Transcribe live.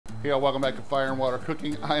Hey all, welcome back to Fire and Water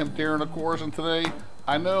Cooking. I am Darren, of course, and today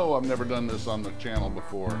I know I've never done this on the channel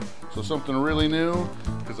before. So something really new,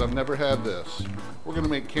 because I've never had this. We're gonna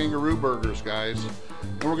make kangaroo burgers, guys.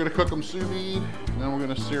 And we're gonna cook them sous vide, and then we're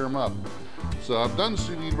gonna sear them up. So I've done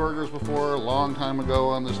sous vide burgers before a long time ago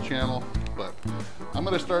on this channel, but I'm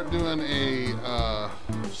gonna start doing a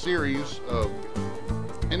series of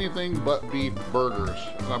anything but beef burgers.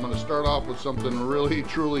 And I'm gonna start off with something really,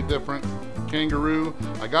 truly different. Kangaroo.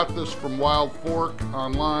 I got this from Wild Fork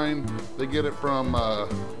online. They get it from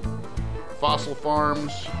Fossil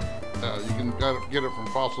Farms. You can get it from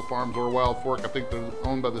Fossil Farms or Wild Fork. I think they're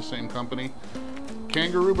owned by the same company.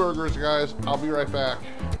 Kangaroo burgers, guys. I'll be right back.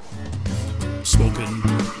 Smoking,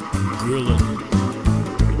 grilling,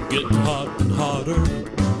 getting hot and hotter,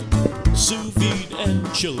 sous vide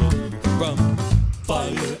and chilling from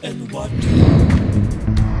Fire and Water.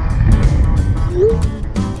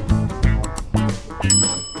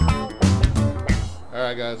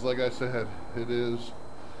 Alright guys, like I said, it is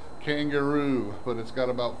Kangaroo, but it's got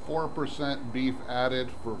about 4% beef added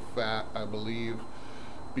for fat, I believe,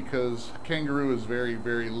 because Kangaroo is very,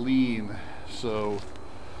 very lean. So,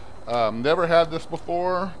 never had this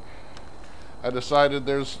before. I decided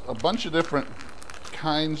there's a bunch of different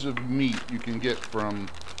kinds of meat you can get from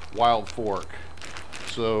Wild Fork.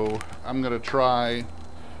 So, I'm going to try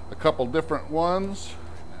a couple different ones.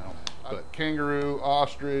 But kangaroo,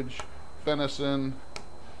 ostrich, venison,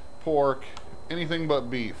 pork, anything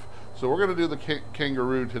but beef. So we're going to do the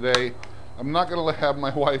kangaroo today. I'm not going to have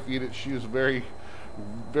my wife eat it. She is very,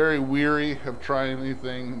 very weary of trying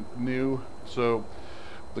anything new. So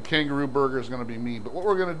the kangaroo burger is going to be me. But what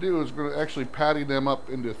we're going to do is we're going to actually patty them up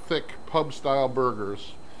into thick pub style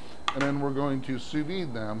burgers. And then we're going to sous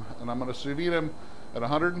vide them. And I'm going to sous vide them at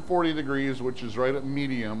 140 degrees, which is right at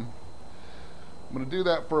medium. I'm going to do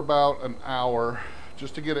that for about an hour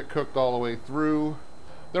just to get it cooked all the way through.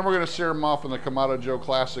 Then we're going to sear them off in the Kamado Joe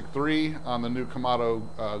Classic 3 on the new Kamado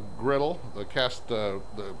griddle, the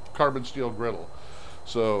carbon steel griddle.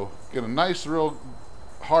 So get a nice real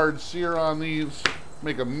hard sear on these,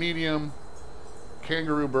 make a medium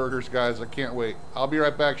kangaroo burgers, guys. I can't wait. I'll be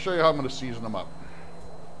right back, show you how I'm going to season them up.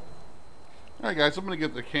 Alright guys, I'm going to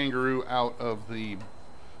get the kangaroo out of the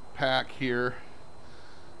pack here.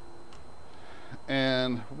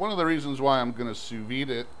 And one of the reasons why I'm going to sous vide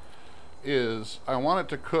it is I want it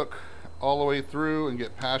to cook all the way through and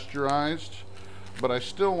get pasteurized, but I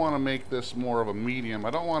still want to make this more of a medium.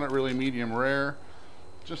 I don't want it really medium rare.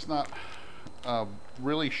 Just not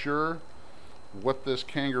really sure what this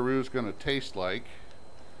kangaroo is going to taste like.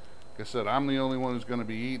 Like I said, I'm the only one who's going to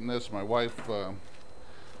be eating this. My wife, going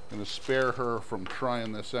to spare her from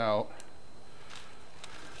trying this out.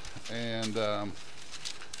 And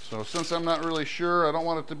so since I'm not really sure, I don't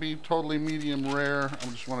want it to be totally medium rare. I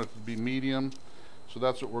just want it to be medium. So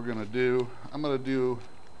that's what we're going to do. I'm going to do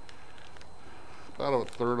about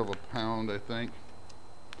 1/3 of a pound, I think.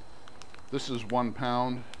 This is 1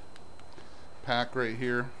 pound pack right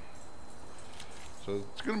here. So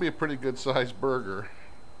it's going to be a pretty good sized burger.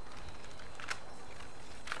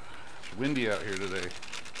 It's windy out here today.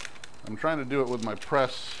 I'm trying to do it with my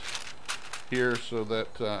press here so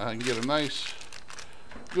that I can get a nice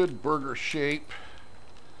good burger shape.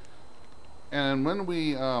 And when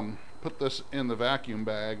we put this in the vacuum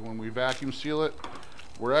bag, when we vacuum seal it,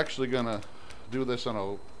 we're actually gonna do this on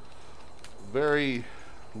a very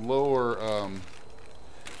lower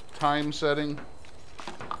time setting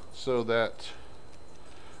so that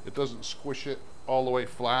it doesn't squish it all the way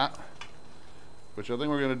flat, which I think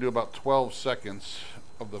we're gonna do about 12 seconds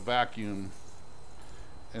of the vacuum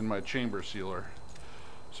in my chamber sealer.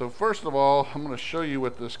 So first of all, I'm going to show you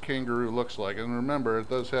what this kangaroo looks like. And remember, it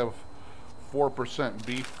does have 4%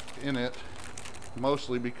 beef in it,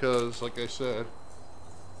 mostly because, like I said,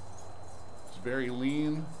 it's very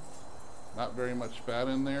lean, not very much fat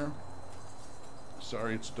in there.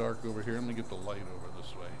 Sorry, it's dark over here. Let me get the light over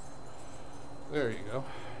this way. There you go.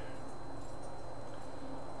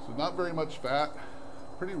 So not very much fat,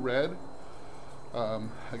 pretty red.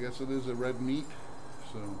 I guess it is a red meat,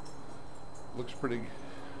 so looks pretty.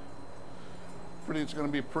 It's going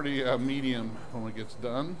to be pretty medium when it gets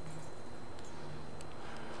done.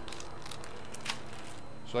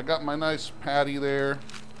 So I got my nice patty there.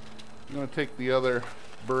 I'm going to take the other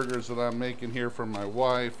burgers that I'm making here from my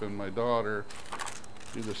wife and my daughter,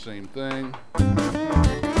 do the same thing.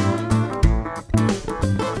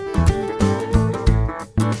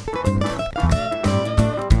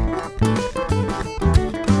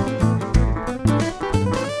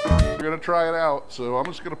 We're going to try it out, so I'm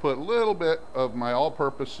just going to put a little bit of my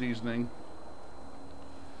all-purpose seasoning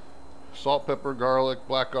salt, pepper, garlic,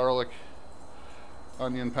 black garlic,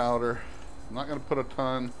 onion powder. I'm not going to put a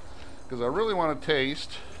ton because I really want to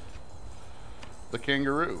taste the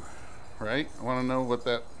Kangaroo, right? I want to know what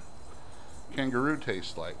that Kangaroo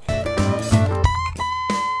tastes like.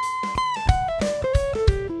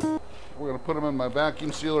 We're going to put them in my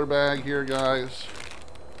vacuum sealer bag here, guys.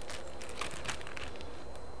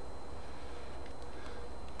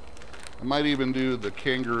 I might even do the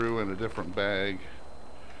Kangaroo in a different bag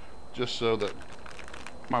just so that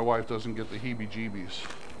my wife doesn't get the heebie-jeebies.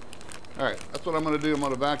 Alright, that's what I'm going to do. I'm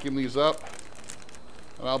going to vacuum these up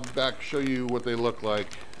and I'll be back to show you what they look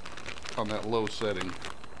like on that low setting.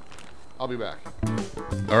 I'll be back.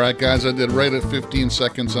 Alright guys, I did right at 15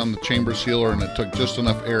 seconds on the chamber sealer and it took just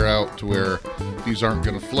enough air out to where these aren't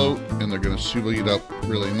going to float and they're going to sous vide up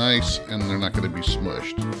really nice and they're not going to be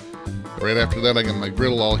smushed. Right after that I got my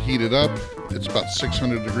griddle all heated up. It's about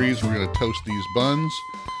 600 degrees. We're going to toast these buns,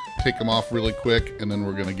 take them off really quick, and then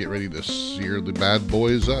we're going to get ready to sear the bad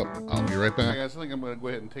boys up. I'll be right back. Hey guys, I think I'm going to go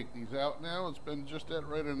ahead and take these out now. It's been just at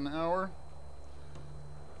right an hour.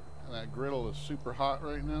 And that griddle is super hot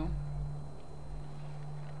right now.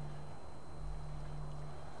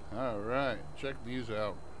 Alright, check these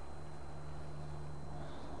out.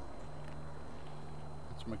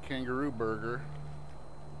 It's my Kangaroo burger.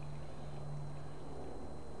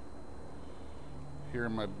 Here are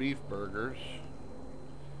my beef burgers.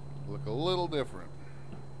 Look a little different.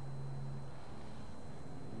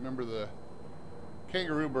 Remember, the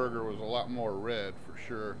Kangaroo burger was a lot more red for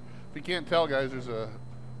sure. If you can't tell, guys, there's a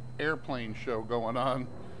airplane show going on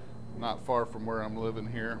not far from where I'm living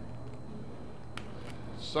here.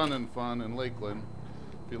 Sun and Fun in Lakeland,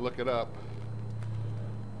 if you look it up.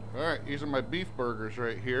 Alright, these are my beef burgers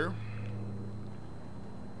right here.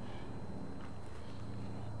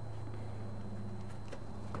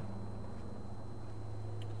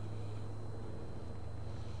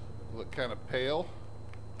 Look kind of pale,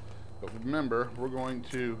 but remember, we're going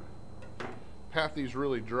to pat these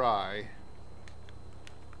really dry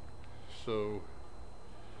so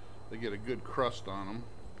they get a good crust on them.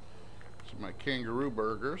 So my Kangaroo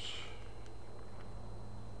burgers.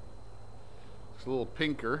 It's a little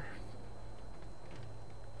pinker.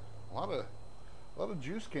 A lot of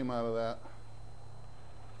juice came out of that,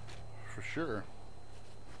 for sure.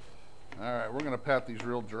 All right, we're gonna pat these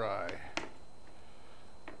real dry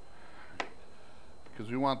because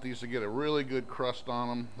we want these to get a really good crust on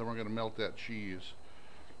them. Then we're gonna melt that cheese.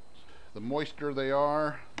 The moister they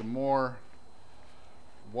are, the more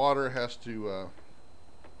water has to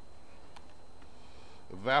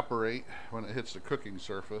evaporate when it hits the cooking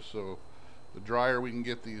surface. So the drier we can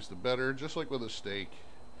get these, the better, just like with a steak.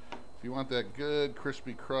 If you want that good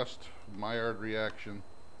crispy crust, Maillard reaction,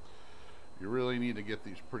 you really need to get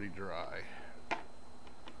these pretty dry.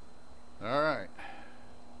 All right,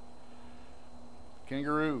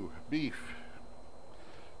 Kangaroo beef.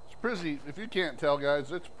 It's pretty, if you can't tell,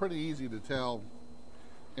 guys, it's pretty easy to tell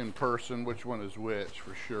in person which one is which,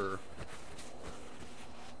 for sure.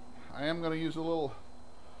 I am going to use a little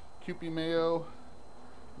Kewpie mayo,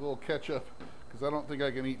 a little ketchup, because I don't think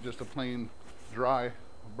I can eat just a plain dry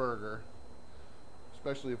burger,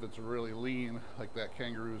 especially if it's really lean like that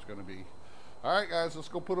Kangaroo is going to be. Alright guys, let's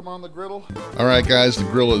go put them on the griddle. Alright guys, the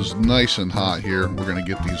grill is nice and hot here. We're going to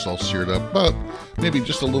get these all seared up, about maybe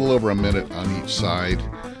just a little over a minute on each side.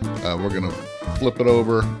 We're going to flip it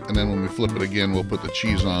over, and then when we flip it again, we'll put the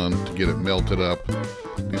cheese on to get it melted up.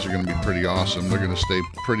 These are going to be pretty awesome. They're going to stay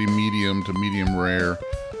pretty medium to medium rare.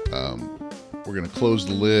 We're going to close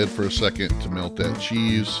the lid for a second to melt that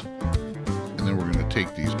cheese, and then we're going to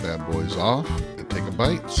take these bad boys off and take a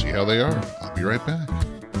bite, see how they are. I'll be right back.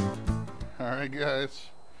 Alright guys,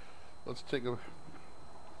 let's take a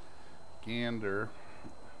gander.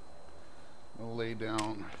 I'll lay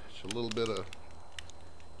down just a little bit of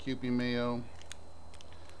Kewpie mayo,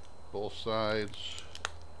 both sides,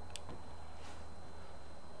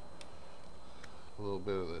 a little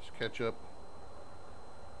bit of this ketchup,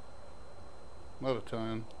 not a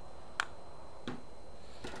ton.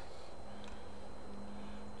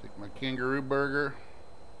 Take my Kangaroo burger,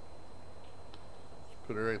 just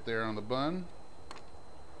put it right there on the bun,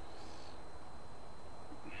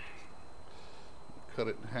 cut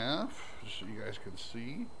it in half just so you guys can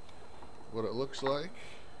see what it looks like.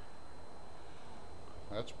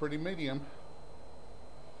 That's pretty medium.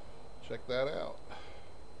 Check that out.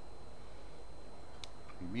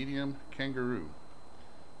 Medium Kangaroo.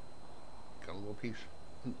 Got a little piece.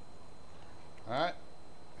 Alright,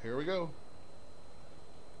 here we go.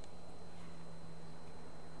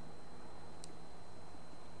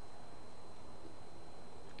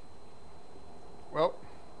 Well,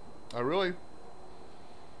 I really really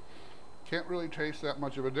can't really taste that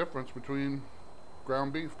much of a difference between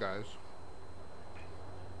ground beef, guys.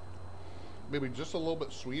 Maybe just a little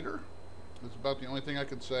bit sweeter. That's about the only thing I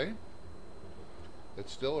could say.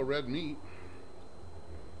 It's still a red meat.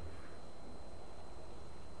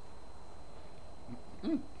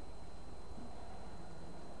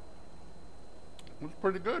 It's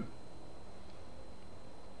pretty good.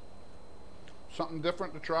 Something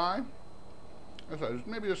different to try. As I said, it's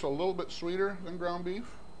maybe just a little bit sweeter than ground beef.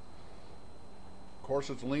 Of course,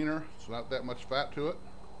 it's leaner. It's not that much fat to it.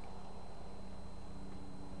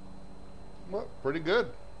 But pretty good.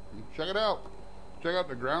 Check it out. Check out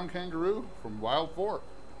the ground kangaroo from Wild Fork.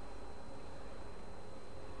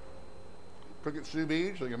 Cook it sous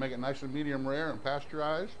vide so you can make it nice and medium rare and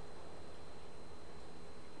pasteurized.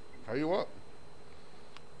 Tell you what,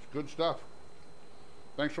 it's good stuff.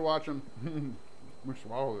 Thanks for watching. Let me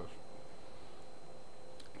swallow this.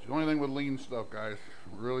 It's the only thing with lean stuff, guys.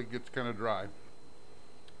 It really gets kind of dry.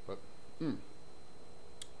 But,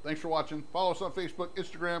 thanks for watching. Follow us on Facebook,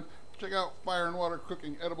 Instagram. Check out Fire and Water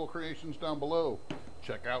Cooking Edible Creations down below.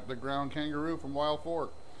 Check out the ground kangaroo from Wild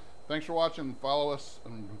Fork. Thanks for watching. Follow us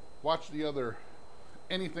and watch the other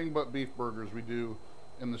anything but beef burgers we do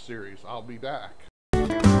in the series. I'll be back.